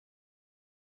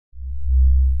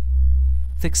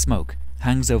Thick smoke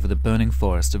hangs over the burning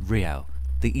forest of Riau,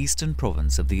 the eastern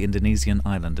province of the Indonesian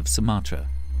island of Sumatra.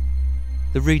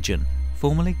 The region,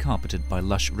 formerly carpeted by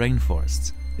lush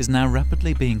rainforests, is now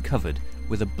rapidly being covered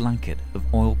with a blanket of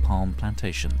oil palm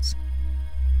plantations.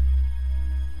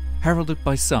 Heralded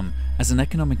by some as an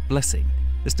economic blessing,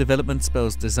 this development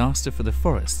spells disaster for the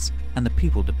forests and the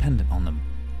people dependent on them.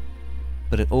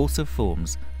 But it also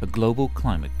forms a global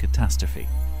climate catastrophe.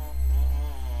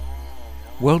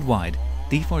 Worldwide,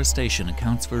 deforestation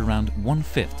accounts for around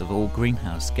 1/5 of all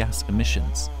greenhouse gas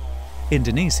emissions.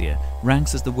 Indonesia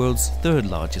ranks as the world's third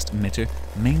largest emitter,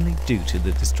 mainly due to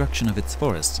the destruction of its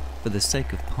forests for the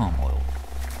sake of palm oil.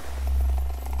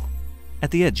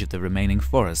 At the edge of the remaining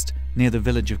forest, near the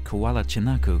village of Kuala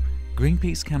Cinaku,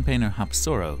 Greenpeace campaigner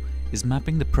Hapsoro is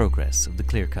mapping the progress of the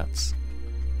clear-cuts.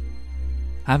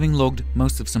 Having logged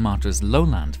most of Sumatra's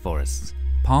lowland forests,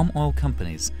 palm oil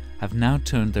companies have now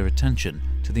turned their attention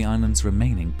to the island's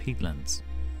remaining peatlands.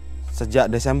 Sejak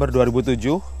Desember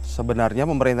 2007, sebenarnya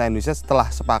pemerintah Indonesia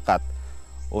telah sepakat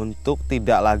untuk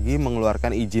tidak lagi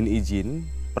mengeluarkan izin-izin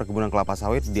perkebunan kelapa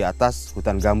sawit di atas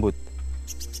hutan gambut.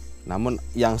 Namun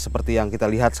seperti yang kita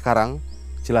lihat sekarang,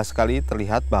 jelas sekali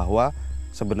terlihat bahwa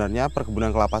sebenarnya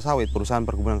perusahaan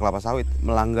perkebunan kelapa sawit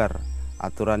melanggar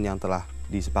aturan yang telah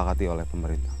disepakati oleh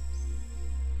pemerintah.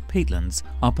 Peatlands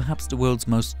are perhaps the world's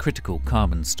most critical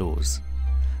carbon stores.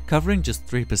 Covering just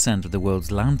 3% of the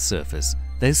world's land surface,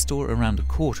 they store around a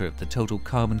quarter of the total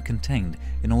carbon contained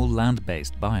in all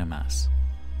land-based biomass.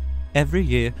 Every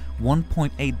year,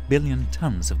 1.8 billion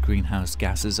tons of greenhouse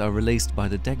gases are released by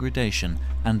the degradation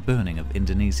and burning of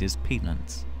Indonesia's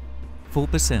peatlands.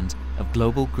 4% of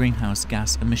global greenhouse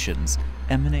gas emissions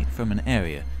emanate from an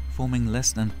area forming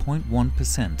less than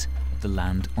 0.1% of the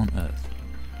land on Earth.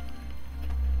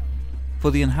 For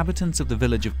the inhabitants of the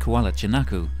village of Kuala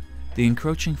Cinaku, the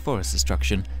encroaching forest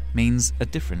destruction means a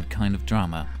different kind of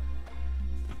drama.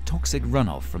 Toxic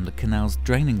runoff from the canals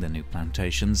draining the new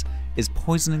plantations is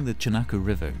poisoning the Cinaku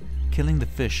River, killing the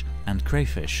fish and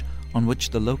crayfish on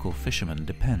which the local fishermen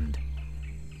depend.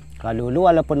 Kalau dulu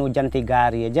walaupun hujan 3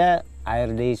 hari aja, air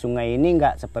di sungai ini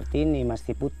nggak seperti ini,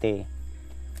 masih putih,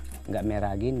 nggak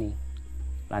merah gini.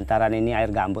 Lantaran ini air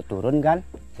gambut turun kan,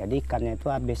 jadi ikannya itu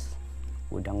habis.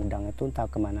 Udang-udang itu entah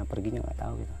kemana perginya, nggak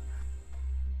tahu gitu.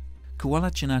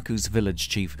 Kuala Cinaku's village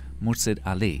chief Mursid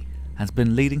Ali has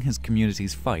been leading his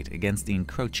community's fight against the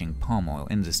encroaching palm oil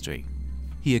industry.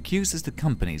 He accuses the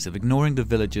companies of ignoring the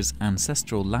village's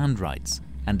ancestral land rights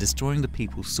and destroying the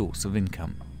people's source of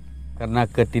income. Karena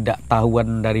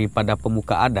ketidaktahuan daripada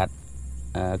pemuka adat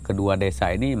kedua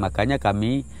desa ini, makanya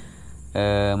kami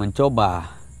mencoba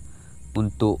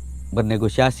untuk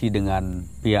bernegosiasi dengan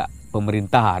pihak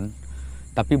pemerintahan,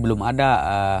 tapi belum ada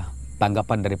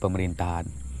tanggapan dari pemerintahan.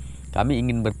 Kami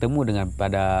ingin bertemu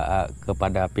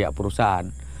kepada pihak perusahaan,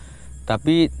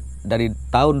 tapi dari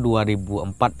tahun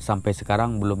 2004 sampai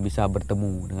sekarang belum bisa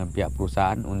bertemu dengan pihak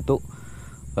perusahaan untuk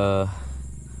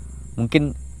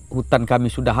mungkin hutan kami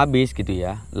sudah habis gitu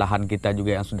ya, lahan kita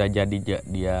juga yang sudah jadi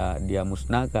dia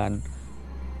musnahkan.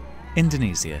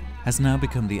 Indonesia has now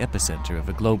become the epicenter of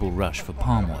a global rush for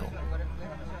palm oil.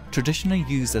 Traditionally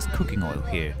used as cooking oil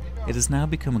here, it has now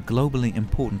become a globally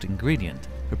important ingredient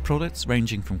for products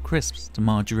ranging from crisps to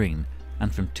margarine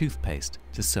and from toothpaste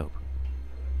to soap.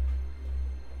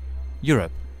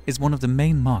 Europe is one of the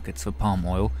main markets for palm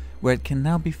oil, where it can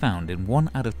now be found in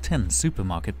 1 out of 10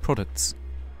 supermarket products.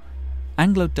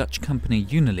 Anglo-Dutch company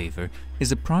Unilever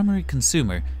is a primary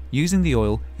consumer, using the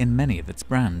oil in many of its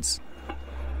brands.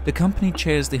 The company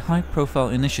chairs the high-profile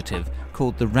initiative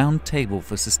called the Round Table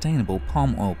for Sustainable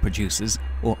Palm Oil Producers,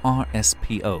 or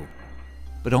RSPO.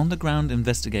 But on-the-ground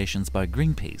investigations by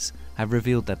Greenpeace have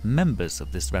revealed that members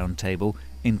of this round table,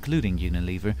 including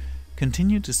Unilever,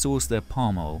 continue to source their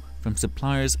palm oil from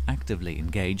suppliers actively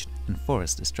engaged in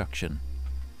forest destruction.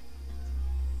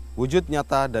 Wujud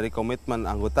nyata dari komitmen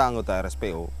anggota-anggota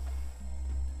RSPO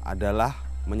adalah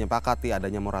menyepakati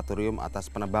adanya moratorium atas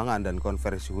penebangan dan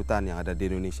konversi hutan yang ada di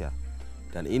Indonesia.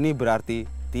 Dan ini berarti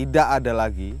tidak ada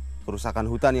lagi kerusakan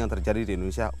hutan yang terjadi di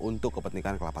Indonesia untuk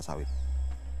kepentingan kelapa sawit.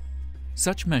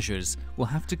 Such measures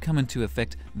will have to come into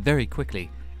effect very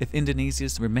quickly if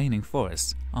Indonesia's remaining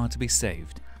forests are to be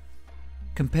saved.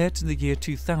 Compared to the year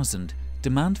 2000,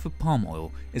 demand for palm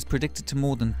oil is predicted to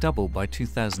more than double by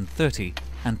 2030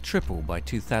 and triple by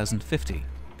 2050.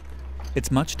 Its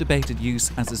much debated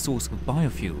use as a source of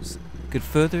biofuels could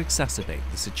further exacerbate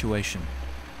the situation.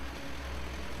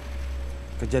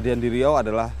 Kejadian di Riau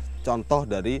adalah contoh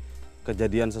dari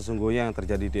kejadian sesungguhnya yang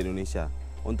terjadi di Indonesia.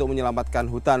 Untuk menyelamatkan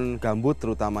hutan gambut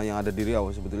terutama yang ada di Riau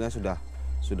sebetulnya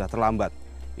sudah terlambat.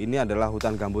 Ini adalah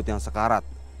hutan gambut yang sekarat.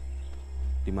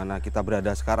 di mana kita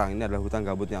berada sekarang ini adalah hutan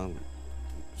gambut yang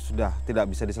sudah tidak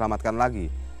bisa diselamatkan lagi.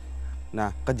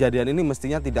 Nah, kejadian ini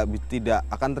mestinya tidak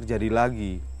akan terjadi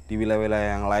lagi di wilayah-wilayah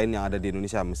yang lain yang ada di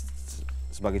Indonesia.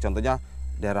 Sebagai contohnya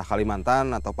daerah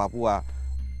Kalimantan atau Papua.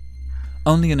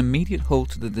 Only an immediate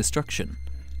halt to the destruction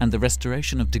and the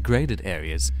restoration of degraded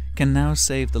areas can now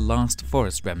save the last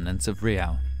forest remnants of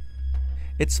Riau.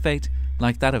 Its fate,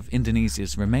 like that of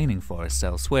Indonesia's remaining forests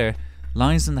elsewhere,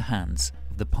 lies in the hands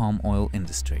of the palm oil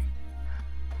industry.